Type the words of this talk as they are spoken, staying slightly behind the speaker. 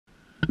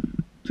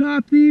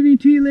Top of the evening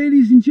to you,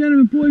 ladies and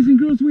gentlemen, boys and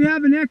girls. We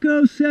have an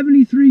Echo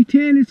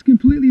 7310. It's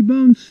completely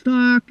bone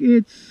stock.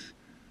 It's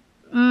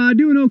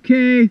doing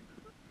okay.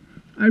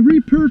 I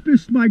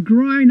repurposed my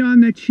grind on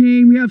that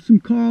chain. We have some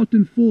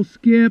Carlton full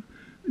skip.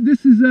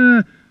 This is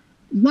a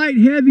light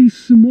heavy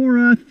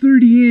Samora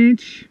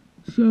 30-inch.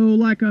 So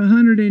like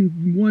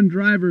 101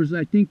 drivers,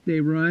 I think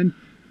they run.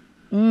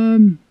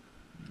 And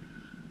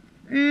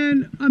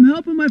I'm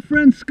helping my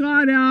friend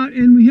Scott out,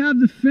 and we have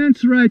the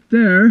fence right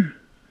there.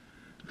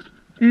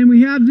 And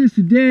we have this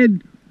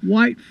dead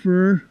white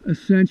fir,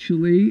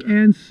 essentially.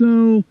 And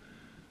so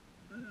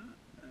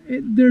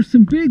there's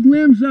some big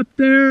limbs up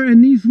there,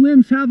 and these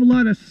limbs have a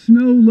lot of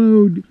snow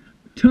load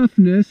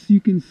toughness.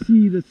 You can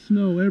see the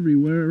snow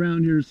everywhere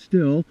around here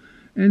still.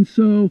 And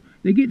so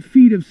they get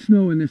feet of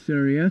snow in this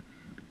area.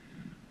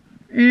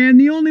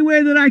 And the only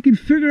way that I could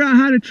figure out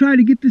how to try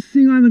to get this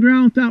thing on the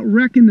ground without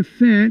wrecking the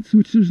fence,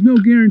 which there's no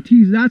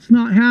guarantees that's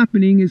not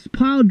happening, is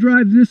pile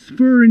drive this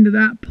fir into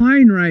that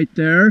pine right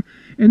there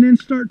and then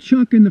start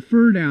chunking the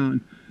fir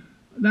down.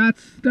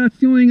 That's the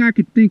only thing I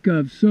could think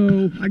of.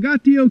 So I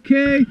got the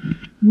okay.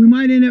 We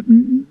might end up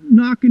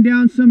knocking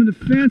down some of the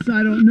fence,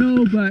 I don't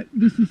know, but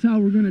this is how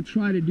we're going to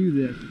try to do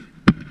this.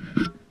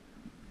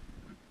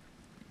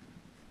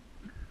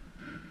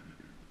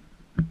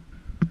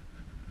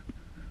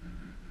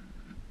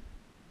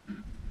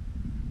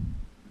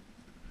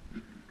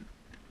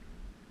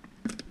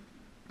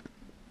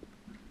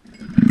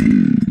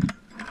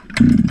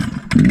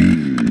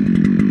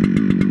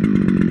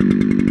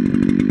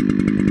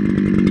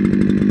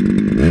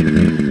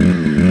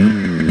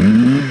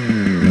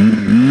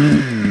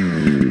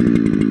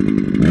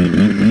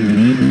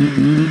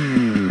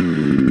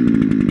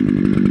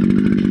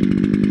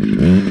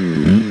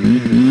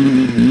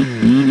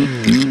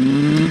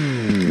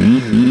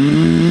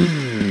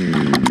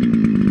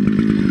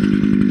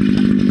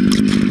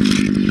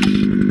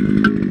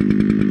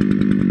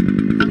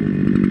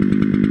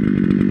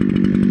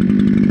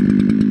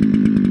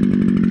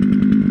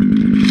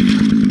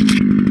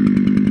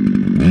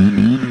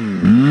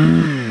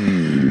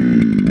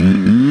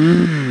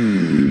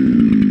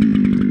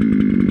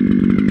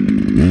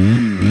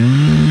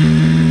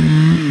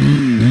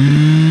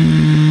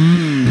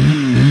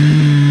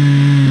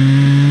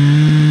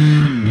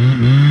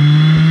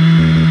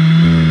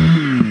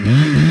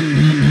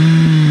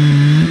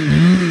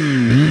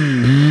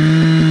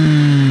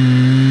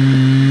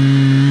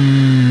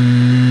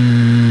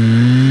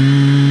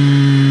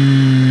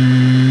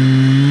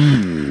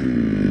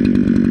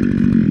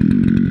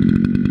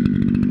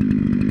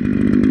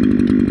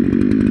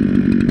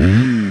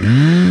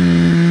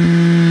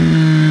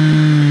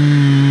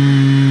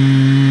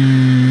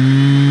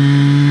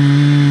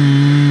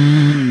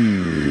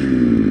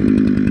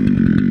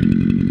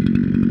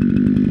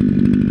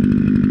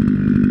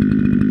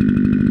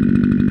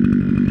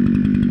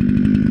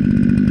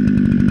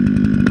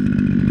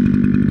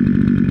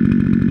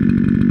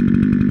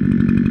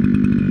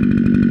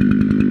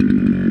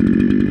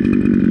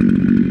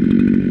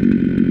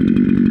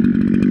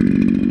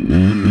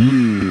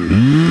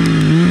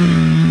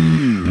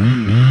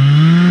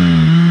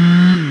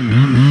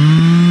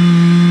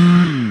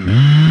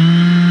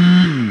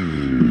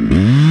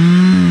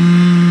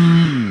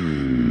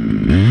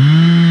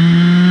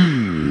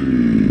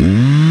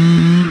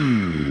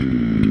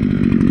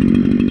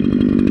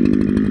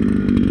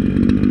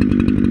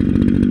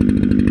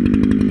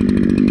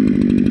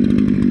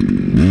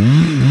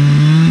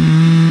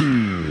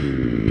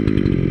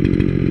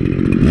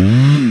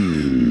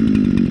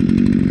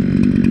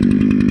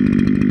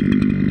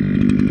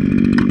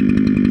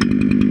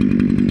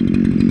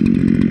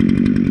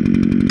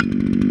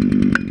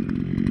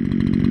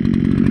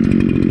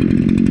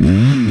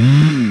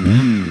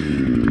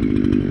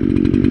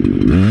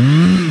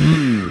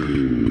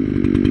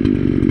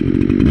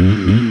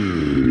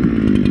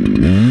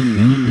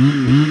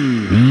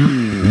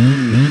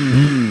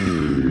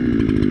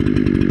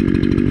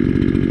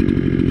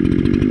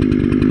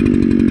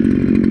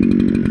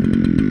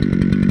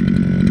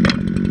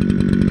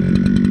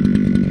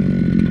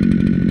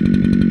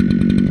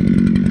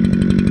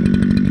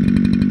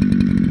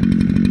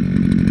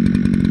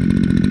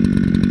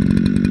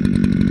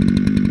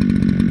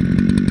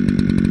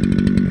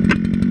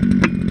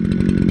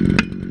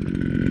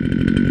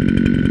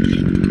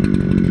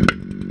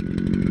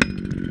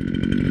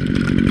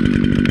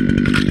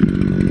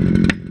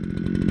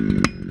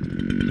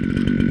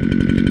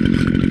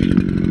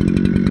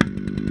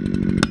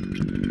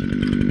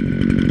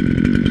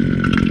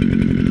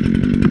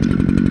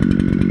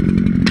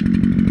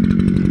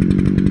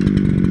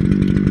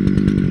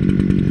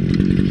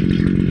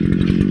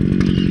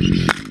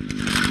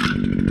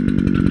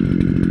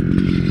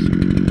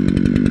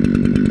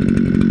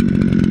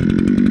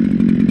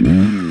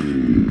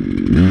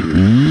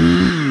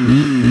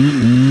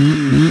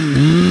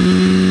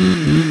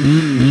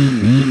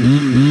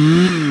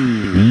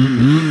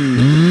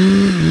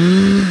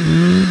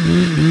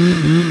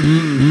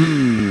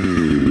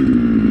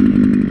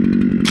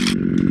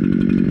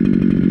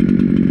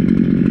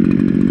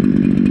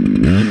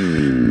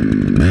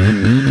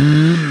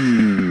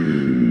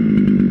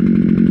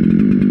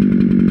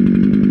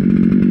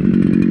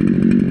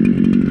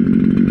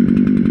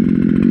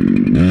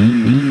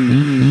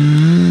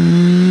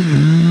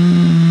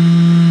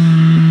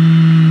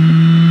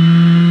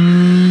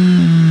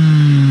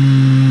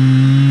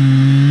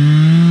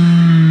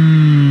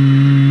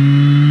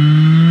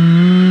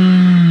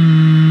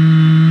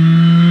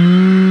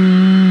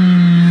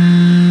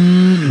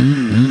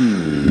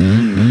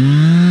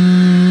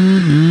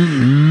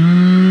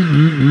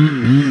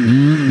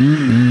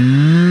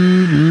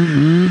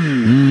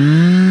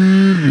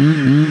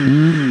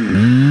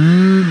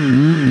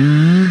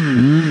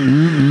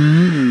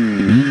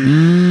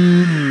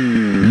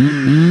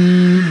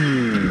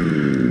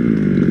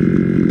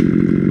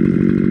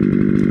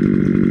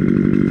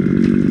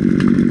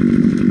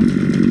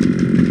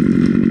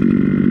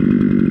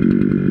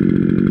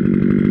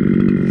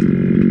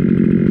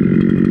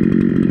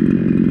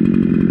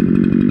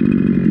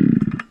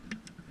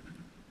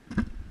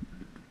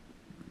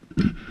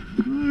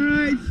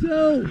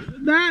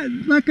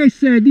 Like I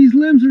said, these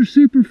limbs are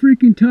super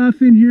freaking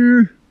tough in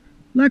here.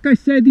 Like I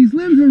said, these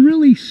limbs are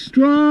really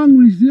strong,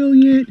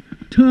 resilient,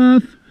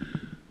 tough.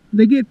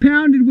 They get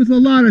pounded with a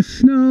lot of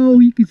snow.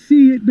 You can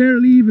see it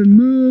barely even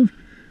moved.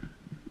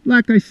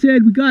 Like I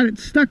said, we got it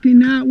stuck in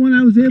that one.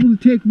 I was able to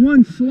take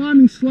one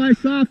salami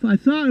slice off. I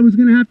thought I was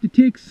going to have to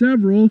take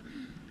several.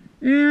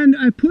 And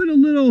I put a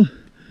little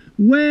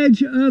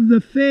wedge of the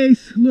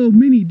face, a little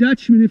mini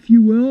Dutchman, if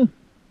you will,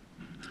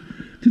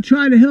 to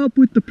try to help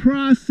with the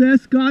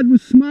process. God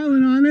was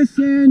smiling on us,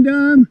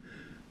 and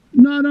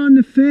not on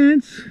the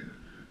fence.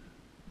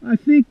 I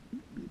think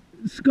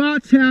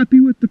Scott's happy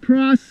with the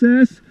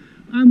process.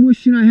 I'm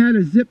wishing I had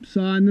a zip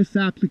saw in this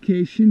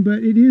application,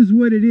 but it is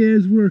what it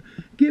is. We're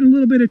getting a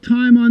little bit of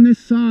time on this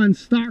saw in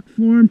stock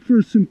form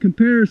for some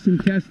comparison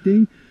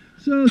testing.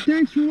 So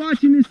thanks for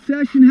watching this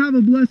session. Have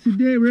a blessed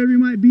day wherever you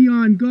might be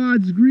on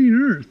God's green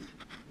earth.